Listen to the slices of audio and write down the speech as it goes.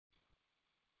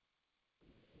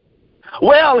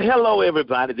Well, hello,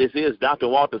 everybody. This is Dr.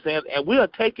 Walter Sands, and we are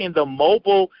taking the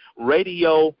mobile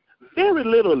radio very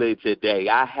literally today.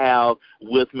 I have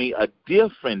with me a dear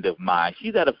friend of mine.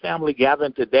 She's at a family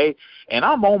gathering today, and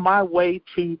I'm on my way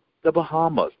to the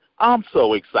Bahamas. I'm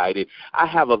so excited. I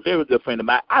have a very good friend of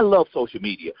mine. I love social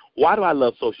media. Why do I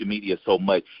love social media so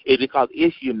much? It's because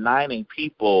it's uniting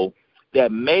people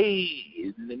that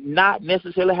may not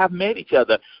necessarily have met each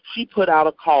other. She put out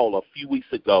a call a few weeks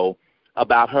ago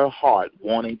about her heart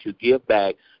wanting to give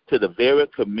back to the very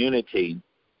community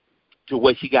to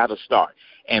where she got to start,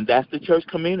 and that's the church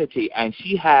community. And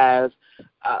she has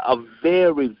a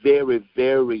very, very,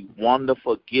 very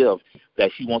wonderful gift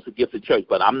that she wants to give to church.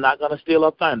 But I'm not going to steal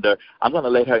her thunder. I'm going to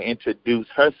let her introduce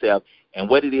herself and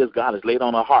what it is God has laid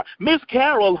on her heart. Miss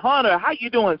Carol Hunter, how you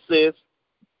doing, sis?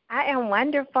 I am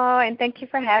wonderful, and thank you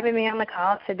for having me on the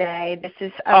call today. This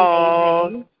is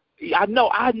amazing. I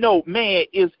know, man.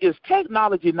 Is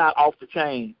technology not off the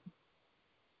chain?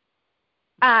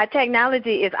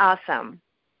 Technology is awesome.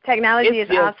 Technology is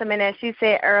awesome, and as you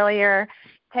said earlier,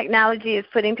 technology is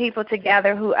putting people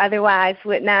together who otherwise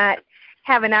would not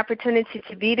have an opportunity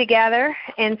to be together.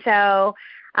 And so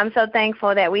I'm so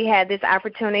thankful that we had this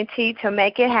opportunity to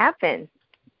make it happen.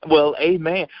 Well,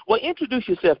 amen. Well, introduce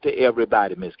yourself to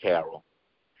everybody, Miss Carol.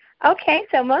 Okay,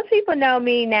 so most people know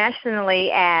me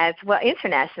nationally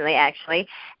internationally actually,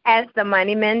 as the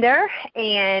Money Mender.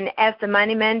 And as the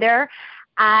Money Mender,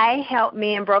 I help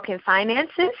men broken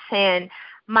finances, and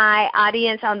my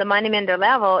audience on the Money Mender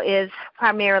level is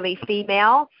primarily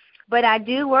female. But I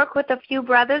do work with a few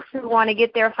brothers who want to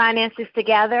get their finances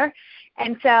together.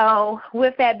 And so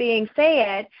with that being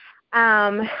said,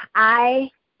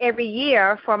 every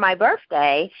year for my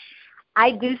birthday,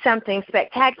 I do something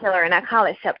spectacular, and I call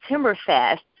it September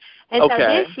Fest. And so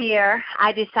this year,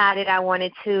 I decided I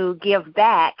wanted to give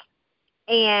back,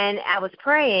 and I was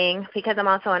praying because I'm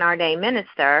also an ordained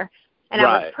minister, and I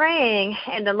was praying,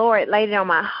 and the Lord laid it on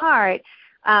my heart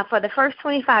for the first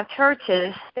 25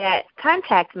 churches that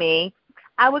contact me,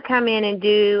 I would come in and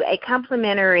do a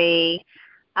complimentary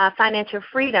financial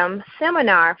freedom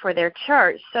seminar for their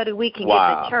church so that we can get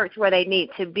the church where they need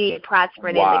to be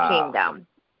prospering in the kingdom.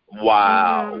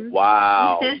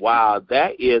 Wow.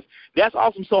 That's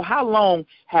awesome. So how long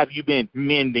have you been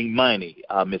mending money,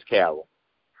 Miss Carol?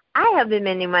 I have been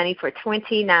mending money for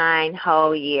 29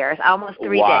 whole years, almost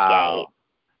 3 decades.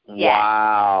 Yes.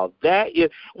 Wow. That is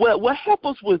well help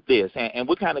us with this, and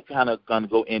we're kind of going to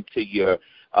go into your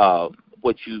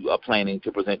what you are planning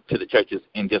to present to the churches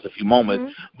in just a few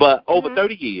moments. But over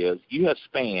 30 years, you have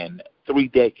spanned 3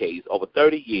 decades, over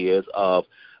 30 years of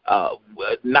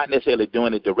not necessarily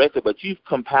doing it directly, but you've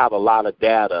compiled a lot of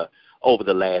data over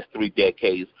the last 3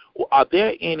 decades. Are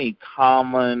there any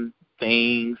common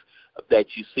things that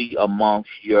you see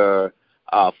amongst your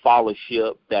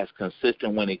followership that's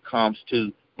consistent when it comes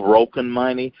to broken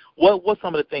money? What's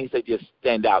some of the things that just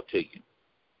stand out to you?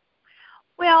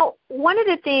 Well, one of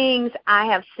the things I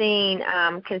have seen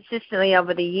consistently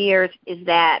over the years is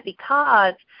that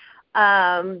because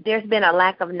there's been a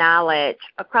lack of knowledge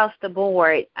across the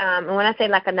board. And when I say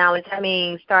lack of knowledge, I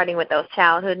mean starting with those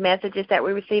childhood messages that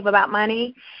we receive about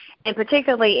money, and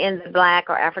particularly in the Black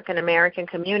or African American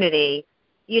community,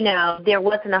 there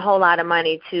wasn't a whole lot of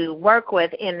money to work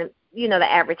with in,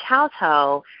 the average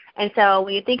household. And so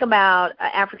when you think about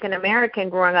an African American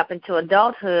growing up into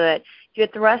adulthood, you're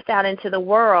thrust out into the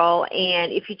world,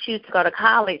 and if you choose to go to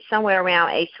college somewhere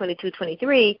around age 22,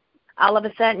 23, all of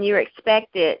a sudden you're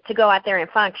expected to go out there and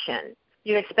function.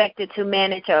 You're expected to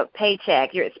manage a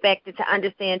paycheck. You're expected to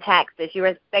understand taxes. You're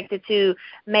expected to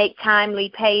make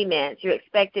timely payments. You're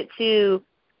expected to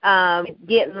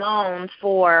get loans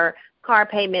for car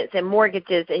payments and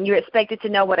mortgages, and you're expected to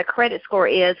know what a credit score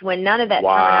is when none of that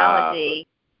terminology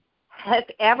has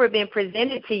ever been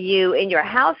presented to you in your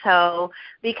household,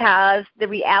 because the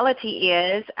reality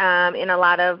is in a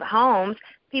lot of homes,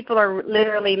 people are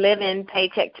literally living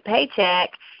paycheck to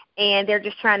paycheck, and they're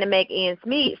just trying to make ends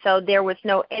meet. So there was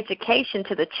no education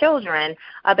to the children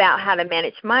about how to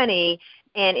manage money.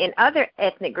 And in other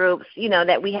ethnic groups,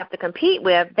 that we have to compete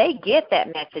with, they get that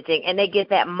messaging and they get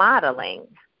that modeling.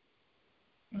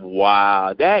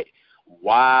 Wow.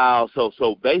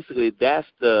 So basically that's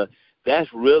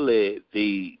really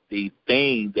the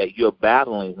thing that you're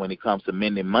battling when it comes to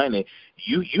mending money.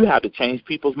 You have to change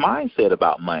people's mindset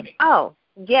about money. Oh,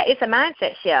 yeah, it's a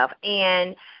mindset shift.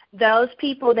 And those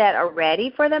people that are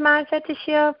ready for the mindset to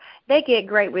shift, they get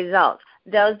great results.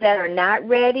 Those that are not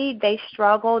ready, they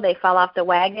struggle, they fall off the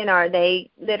wagon, or they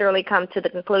literally come to the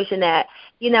conclusion that,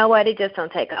 it just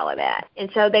don't take all of that. And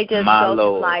so they just go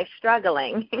through life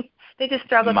struggling. They just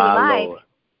struggle through life.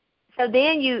 So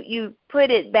then you put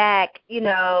it back, in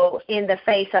the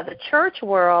face of the church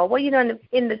world. Well,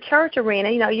 in the church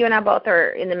arena, you and I both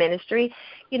are in the ministry.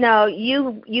 You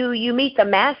meet the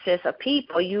masses of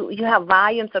people. You have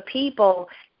volumes of people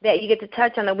that you get to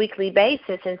touch on a weekly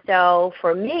basis. And so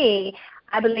for me,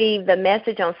 I believe the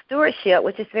message on stewardship,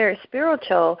 which is very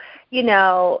spiritual, in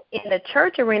the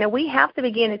church arena, we have to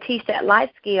begin to teach that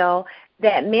life skill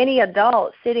that many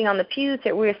adults sitting on the pews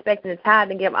that we're expecting to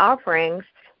tithe and give offerings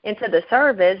into the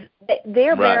service,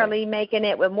 they're barely making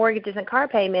it with mortgages and car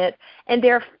payments, and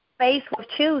they're faced with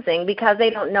choosing because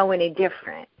they don't know any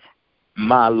different.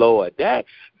 My Lord, that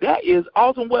is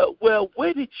awesome. Well,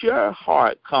 where did your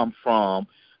heart come from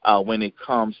when it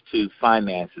comes to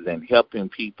finances and helping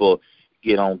people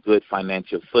get on good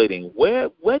financial footing? Where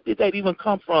did that even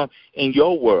come from in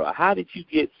your world? How did you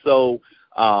get so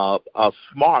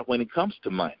smart when it comes to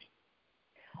money?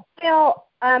 Well,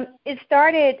 it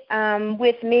started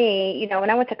with me, when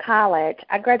I went to college.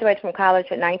 I graduated from college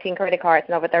with 19 credit cards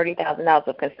and over $30,000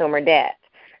 of consumer debt.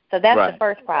 So that's the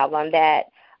first problem, that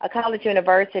a college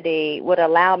university would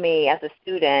allow me as a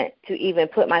student to even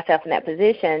put myself in that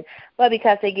position. But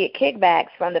because they get kickbacks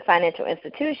from the financial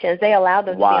institutions, they allow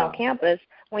them to be on campus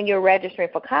when you're registering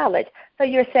for college. So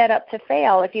you're set up to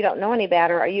fail if you don't know any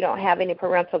better or you don't have any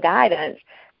parental guidance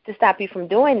to stop you from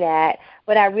doing that.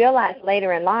 But I realized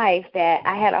later in life that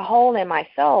I had a hole in my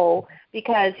soul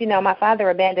because, my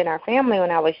father abandoned our family when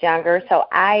I was younger, so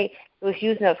I was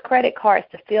using those credit cards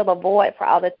to fill the void for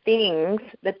all the things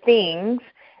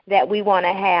that we want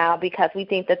to have because we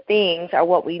think the things are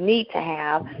what we need to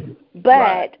have.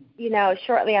 But,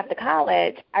 shortly after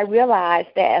college, I realized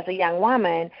that as a young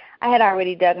woman, I had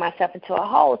already dug myself into a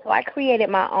hole, so I created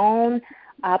my own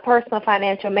personal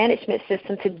financial management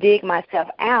system to dig myself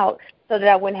out so that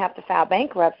I wouldn't have to file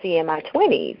bankruptcy in my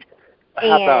 20s.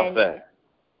 How about that?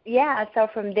 Yeah, so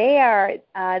from there,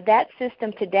 that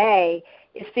system today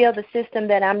is still the system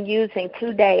that I'm using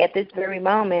today at this very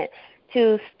moment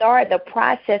to start the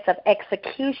process of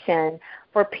execution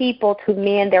for people to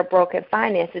mend their broken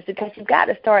finances, because you've got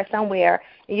to start somewhere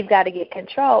and you've got to get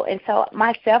control. And so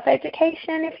my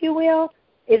self-education, if you will,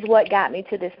 is what got me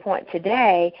to this point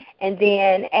today. And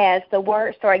then as the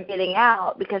word started getting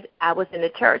out, because I was in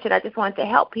the church and I just wanted to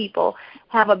help people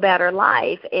have a better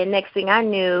life, and next thing I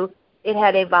knew, it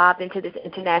had evolved into this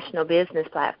international business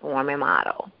platform and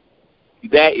model.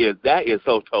 That is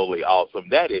so totally awesome.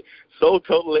 That is so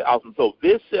totally awesome. So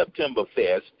this September,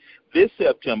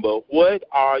 what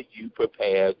are you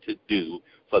prepared to do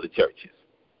for the churches?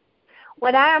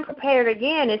 What I am prepared,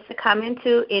 again, is to come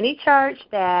into any church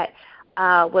that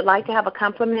would like to have a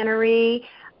complimentary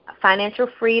financial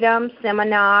freedom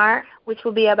seminar, which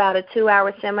will be about a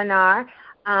 2-hour seminar.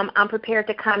 I'm prepared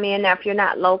to come in. Now, if you're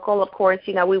not local, of course,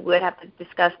 we would have to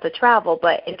discuss the travel,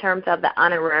 but in terms of the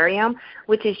honorarium,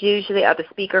 which is usually, or the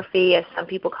speaker fee, as some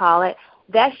people call it,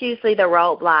 that's usually the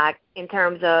roadblock in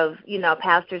terms of,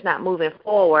 pastors not moving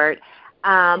forward. But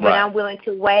I'm willing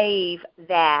to waive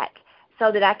that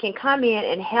so that I can come in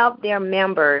and help their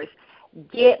members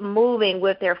get moving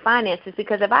with their finances,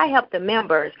 because if I help the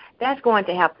members, that's going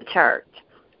to help the church.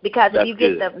 Because if you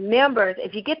get the members,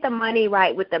 if you get the money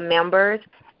right with the members,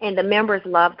 and the members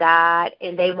love God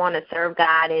and they want to serve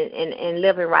God and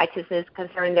live in righteousness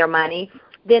concerning their money,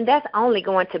 then that's only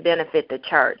going to benefit the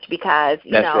church, because,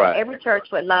 every church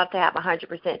would love to have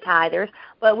 100% tithers,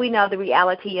 but we know the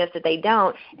reality is that they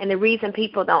don't. And the reason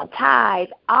people don't tithe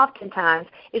oftentimes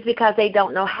is because they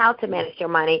don't know how to manage their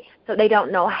money, so they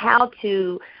don't know how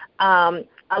to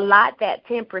allot that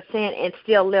 10% and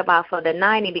still live off of the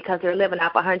 90, because they're living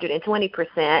off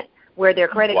 120%, where their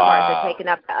credit cards are taking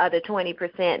up the other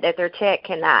 20% that their check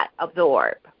cannot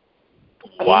absorb.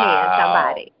 Wow. Amen,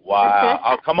 somebody. Wow.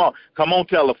 Oh, come on,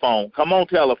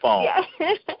 telephone. Yeah.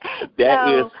 That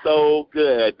is so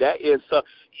good. That is so,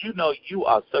 you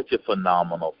are such a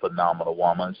phenomenal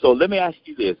woman. So let me ask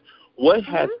you this. What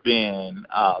has been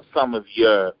some of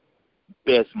your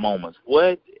best moments?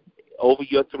 What, over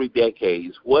your 3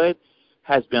 decades, what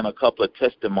has been a couple of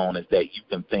testimonies that you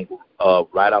can think of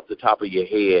right off the top of your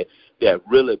head that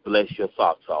really bless your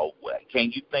socks off?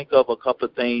 Can you think of a couple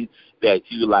of things that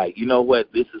you like,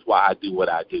 this is why I do what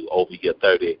I do over your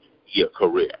 30-year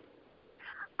career?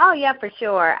 Oh, yeah, for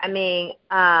sure. I mean,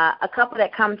 a couple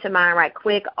that come to mind right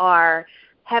quick are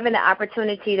having the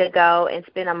opportunity to go and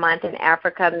spend a month in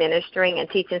Africa ministering and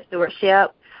teaching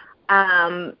stewardship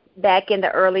back in the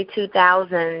early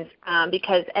 2000s,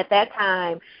 because at that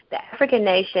time, the African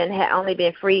nation had only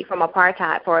been freed from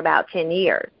apartheid for about 10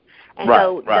 years. And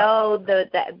though the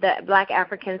black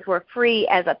Africans were free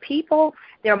as a people,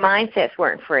 their mindsets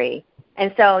weren't free.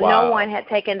 And so Wow. no one had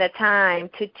taken the time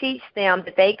to teach them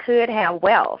that they could have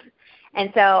wealth. And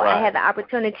so Right. I had the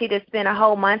opportunity to spend a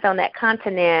whole month on that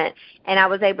continent, and I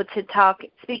was able to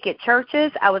speak at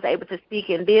churches. I was able to speak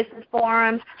in business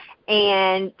forums,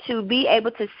 and to be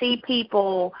able to see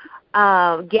people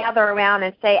gather around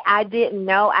and say, I didn't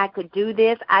know I could do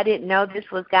this. I didn't know this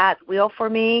was God's will for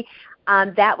me.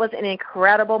 That was an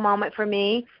incredible moment for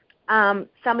me. Some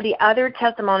of the other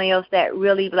testimonials that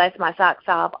really bless my socks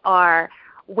off are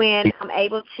when I'm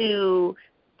able to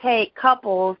take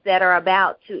couples that are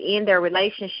about to end their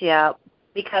relationship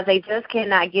because they just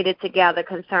cannot get it together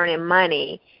concerning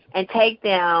money, and take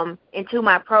them into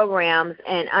my programs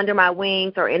and under my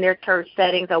wings or in their church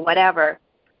settings or whatever,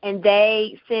 and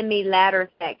they send me letters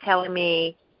back telling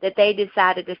me that they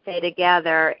decided to stay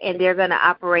together and they're going to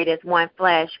operate as one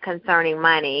flesh concerning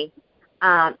money.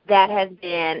 That has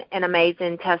been an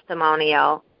amazing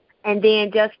testimonial. And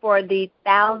then just for the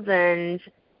thousands,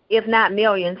 if not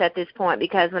millions at this point,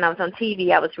 because when I was on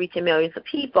TV, I was reaching millions of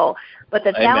people, but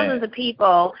the Amen. thousands of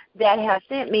people that have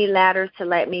sent me letters to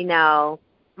let me know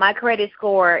my credit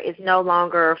score is no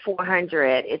longer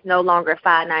 400, it's no longer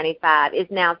 595,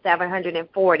 it's now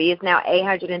 740, it's now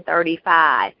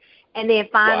 835. And then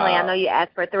finally, Wow. I know you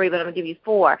asked for 3, but I'm going to give you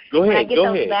 4. Go When I ahead, get go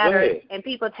those ahead, go letters ahead. and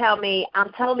people tell me I'm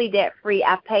totally debt-free,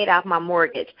 I've paid off my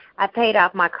mortgage, I've paid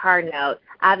off my car note,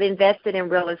 I've invested in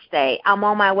real estate, I'm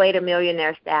on my way to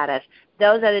millionaire status.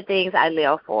 Those are the things I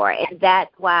live for, and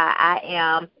that's why I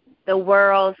am the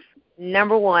world's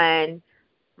 #1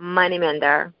 money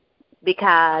mender,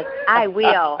 because I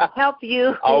will help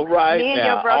you All right mend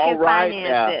now. your broken All right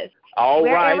finances. now. All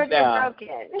wherever right they're now.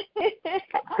 broken.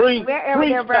 Preach, Wherever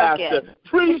preach, they're broken. Pastor.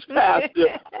 Preach,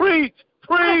 Pastor. Preach,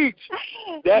 preach.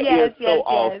 That Yes, is so yes,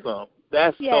 yes. awesome.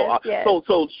 That's so Yes, awesome. yes.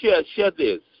 So share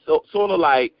this. So sort of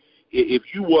like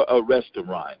if you were a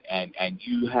restaurant and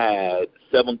you had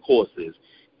 7 courses,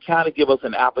 kind of give us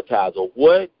an appetizer.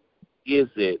 What is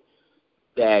it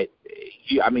that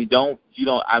I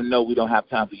know we don't have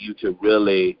time for you to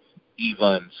really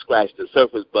even scratch the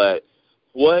surface, but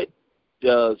what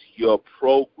does your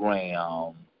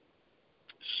program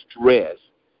stress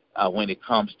when it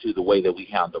comes to the way that we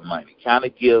handle money? Kind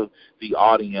of give the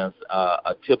audience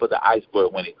a tip of the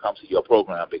iceberg when it comes to your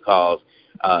program, because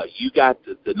you got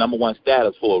the #1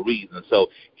 status for a reason. So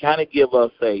kind of give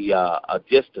us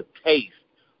just a taste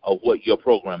of what your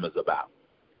program is about.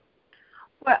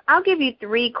 Well, I'll give you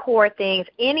 3 core things.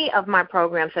 Any of my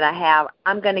programs that I have,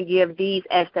 I'm going to give these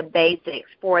as the basics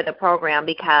for the program,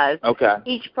 because Okay.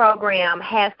 each program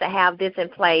has to have this in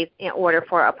place in order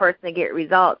for a person to get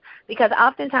results. Because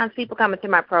oftentimes people come into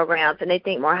my programs and they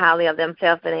think more highly of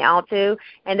themselves than they ought to,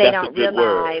 and they That's a don't good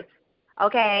realize, word.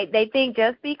 okay, they think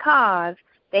just because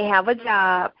they have a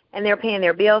job and they're paying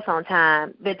their bills on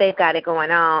time that they've got it going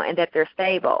on and that they're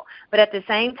stable. But at the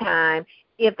same time,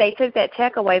 if they took that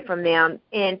check away from them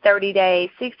in 30 days,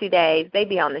 60 days, they'd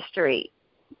be on the street.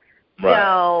 Right.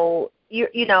 So,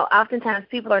 you know, oftentimes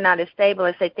people are not as stable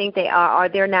as they think they are, or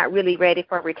they're not really ready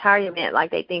for retirement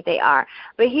like they think they are.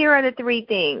 But here are the 3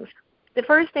 things. The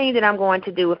first thing that I'm going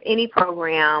to do with any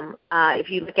program,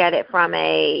 if you look at it from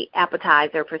a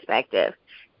appetizer perspective,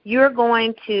 you're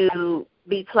going to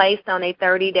be placed on a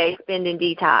 30-day spending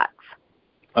detox.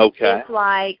 Okay. It's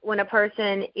like when a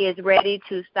person is ready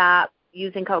to stop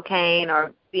using cocaine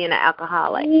or being an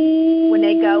alcoholic. When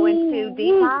they go into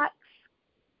detox,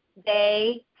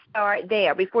 they start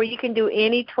there. Before you can do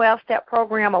any 12-step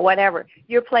program or whatever,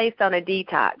 you're placed on a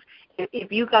detox. If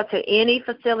you go to any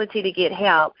facility to get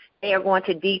help, they are going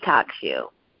to detox you.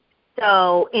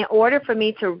 So in order for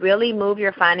me to really move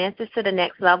your finances to the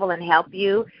next level and help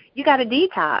you, you got to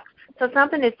detox. So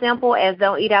something as simple as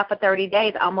don't eat out for 30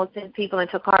 days almost sends people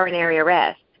into coronary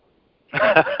arrest.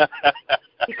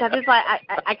 Because it's like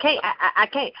I can't,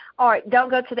 or don't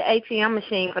go to the ATM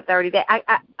machine for 30 days.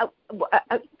 That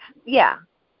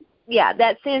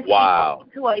sends people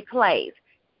to a place.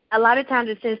 A lot of times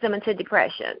it sends them into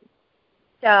depression.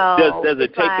 So does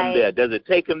it take them there? Does it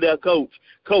take them there, Coach?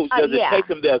 Coach, does it take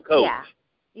them there, Coach?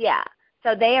 Yeah.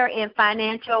 So they are in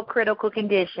financial critical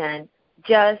condition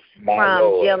just My from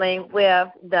Lord. dealing with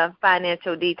the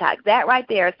financial detox. That right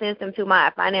there sends them to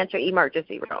my financial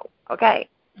emergency room. Okay.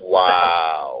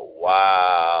 Wow.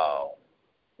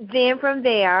 Then from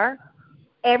there,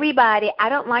 everybody, I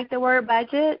don't like the word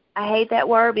budget. I hate that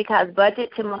word because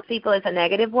budget to most people is a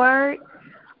negative word.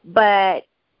 But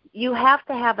you have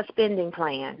to have a spending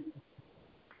plan.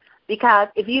 Because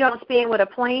if you don't spend with a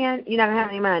plan, you're not going to have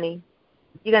any money.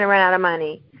 You're going to run out of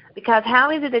money. Because how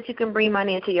is it that you can bring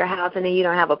money into your house and then you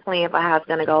don't have a plan for how it's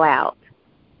going to go out?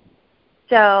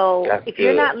 So if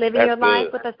you're not living your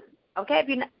life with a Okay,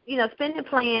 if spending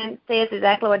plan says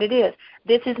exactly what it is.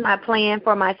 This is my plan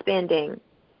for my spending.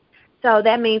 So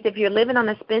that means if you're living on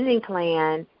a spending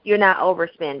plan, you're not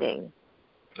overspending.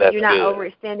 You're not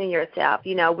overextending yourself.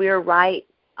 We're right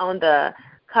on the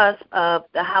cusp of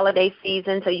the holiday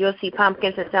season, so you'll see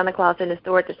pumpkins and Santa Claus in the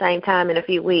store at the same time in a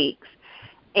few weeks.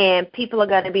 And people are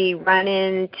going to be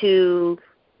running to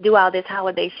do all this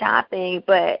holiday shopping,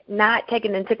 but not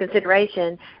taking into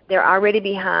consideration they're already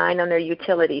behind on their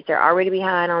utilities. They're already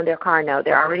behind on their car note.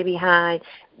 They're already behind.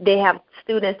 They have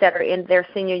students that are in their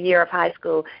senior year of high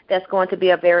school. That's going to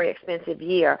be a very expensive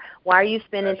year. Why are you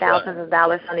spending thousands of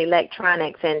dollars on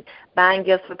electronics and buying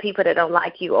gifts for people that don't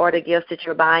like you or the gifts that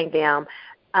you're buying them?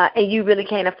 And you really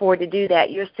can't afford to do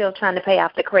that. You're still trying to pay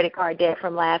off the credit card debt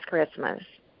from last Christmas.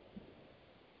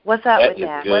 What's up with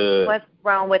that? What's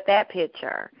wrong with that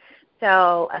picture?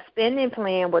 So a spending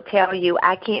plan will tell you,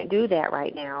 I can't do that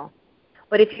right now.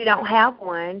 But if you don't have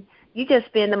one, you just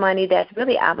spend the money that's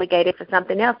really obligated for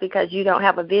something else because you don't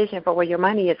have a vision for where your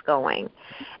money is going.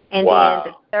 And then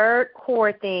the third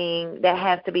core thing that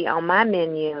has to be on my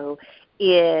menu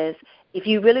is if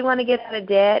you really want to get out of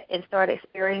debt and start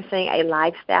experiencing a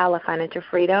lifestyle of financial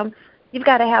freedom, you've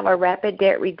got to have a rapid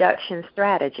debt reduction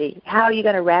strategy. How are you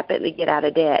going to rapidly get out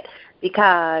of debt?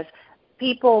 Because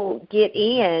people get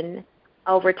in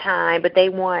over time, but they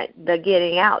want the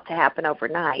getting out to happen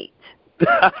overnight.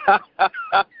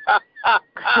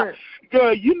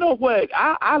 Girl, you know what?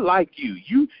 I like you.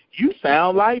 You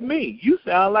sound like me.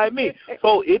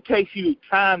 So it takes you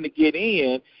time to get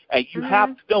in, and you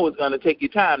have to know it's going to take you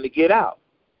time to get out.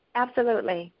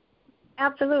 Absolutely.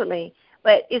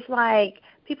 But it's like,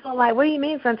 people are like, what do you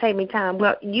mean it's going to take me time?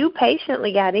 Well, you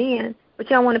patiently got in, but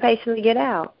you don't want to patiently get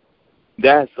out.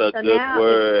 That's a good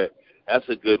word. That's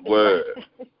a good word.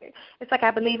 It's like,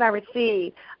 I believe I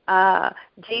receive.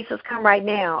 Jesus, come right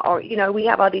now. Or, we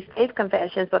have all these faith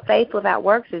confessions, but faith without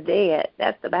works is dead.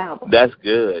 That's the Bible. That's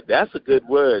good. That's a good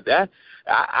word.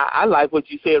 I like what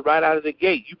you said right out of the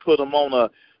gate. You put them on a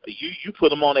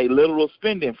literal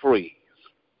spending freeze.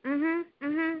 You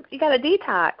got to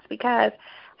detox, because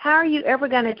how are you ever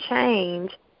going to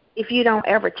change if you don't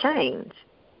ever change?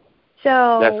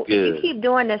 So if you keep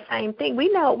doing the same thing, we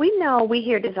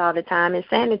hear this all the time.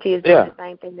 Insanity is doing the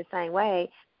same thing the same way,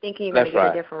 thinking you're going to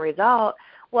get a different result.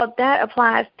 Well, that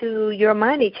applies to your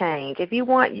money change. If you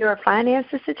want your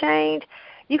finances to change,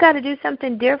 you got to do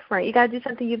something different. You got to do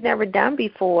something you've never done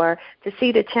before to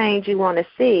see the change you want to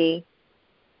see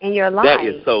in your life. That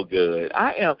is so good.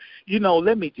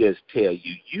 Let me just tell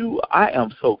you, I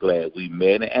am so glad we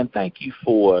met, and thank you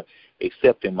for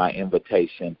accepting my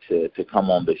invitation to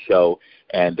come on the show.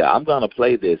 And I'm going to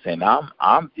play this, and I'm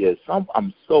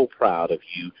so proud of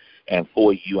you and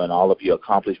for you and all of your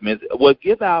accomplishments. Well,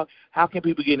 give out, how can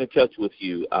people get in touch with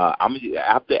you? After you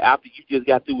just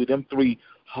got through with them 3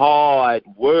 hard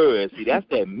words. See, that's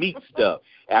that meat stuff.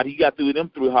 After you got through with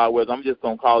them 3 hard words, I'm just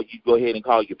going to go ahead and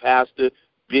call you pastor,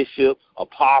 bishop,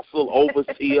 apostle,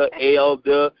 overseer,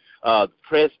 elder,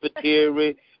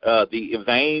 presbytery, the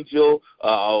evangel.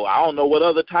 I don't know what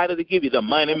other title to give you, the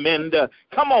Money Mender.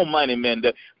 Come on, Money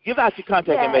Mender. Give out your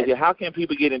contact information. How can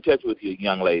people get in touch with you,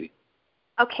 young lady?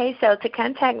 Okay, so to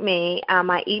contact me,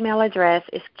 my email address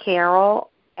is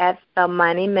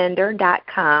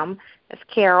carol@themoneymender.com. That's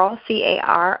Carol,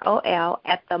 Carol,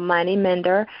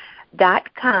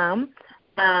 @themoneymender.com.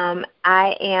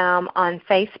 I am on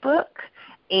Facebook,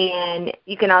 and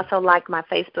you can also like my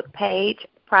Facebook page,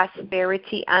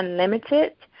 Prosperity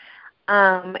Unlimited.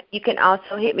 You can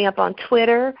also hit me up on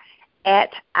Twitter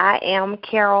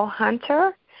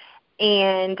 @IamCarolHunter.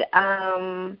 And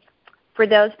for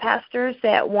those pastors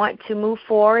that want to move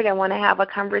forward and want to have a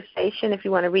conversation, if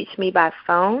you want to reach me by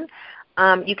phone,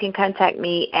 you can contact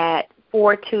me at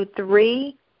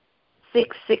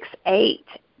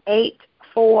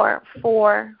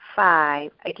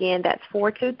 423-668-8445. Again, that's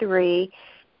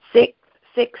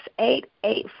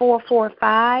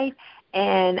 423-668-8445.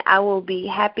 And I will be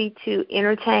happy to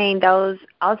entertain those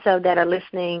also that are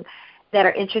listening that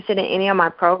are interested in any of my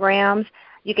programs.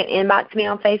 You can inbox me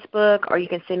on Facebook, or you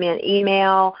can send me an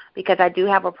email, because I do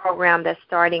have a program that's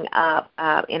starting up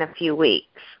in a few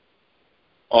weeks.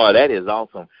 Oh, that is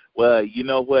awesome. Well, you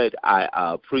know what? I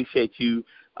appreciate you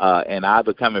and I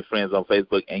becoming friends on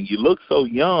Facebook. And you look so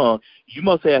young. You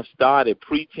must have started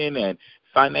preaching and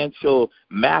financial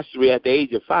mastery at the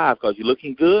age of 5, because you're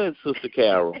looking good, Sister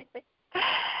Carol.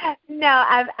 No,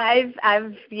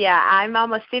 I'm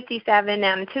almost 57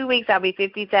 now. In 2 weeks I'll be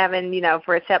 57,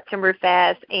 for a September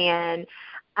fast. And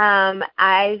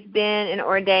I've been an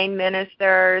ordained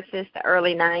minister since the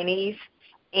early 90s.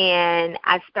 and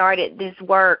I started this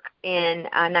work in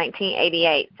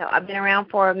 1988. So I've been around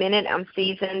for a minute. I'm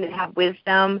seasoned and have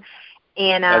wisdom,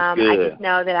 and I just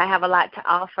know that I have a lot to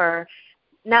offer,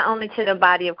 not only to the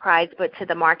body of Christ, but to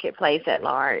the marketplace at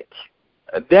large.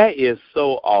 That is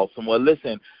so awesome. Well,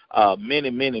 listen, many,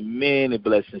 many, many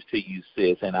blessings to you,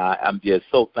 sis, and I'm just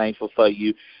so thankful for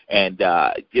you, and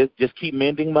just keep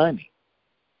mending money.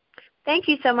 Thank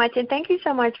you so much, and thank you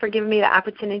so much for giving me the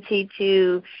opportunity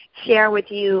to share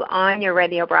with you on your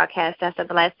radio broadcast. That's a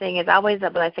blessing. It's always a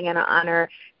blessing and an honor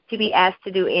to be asked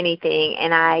to do anything,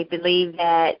 and I believe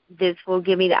that this will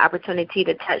give me the opportunity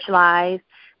to touch lives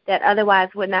that otherwise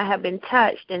would not have been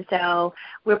touched. And so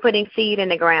we're putting seed in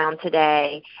the ground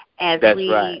today as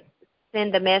we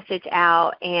send the message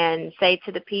out and say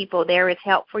to the people, there is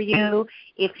help for you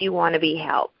if you want to be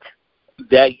helped.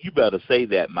 That you better say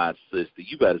that, my sister.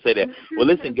 You better say that. Well,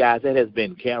 listen, guys, that has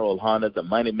been Carol Hunter, the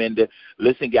Money Mender.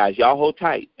 Listen, guys, y'all hold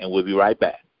tight, and we'll be right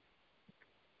back.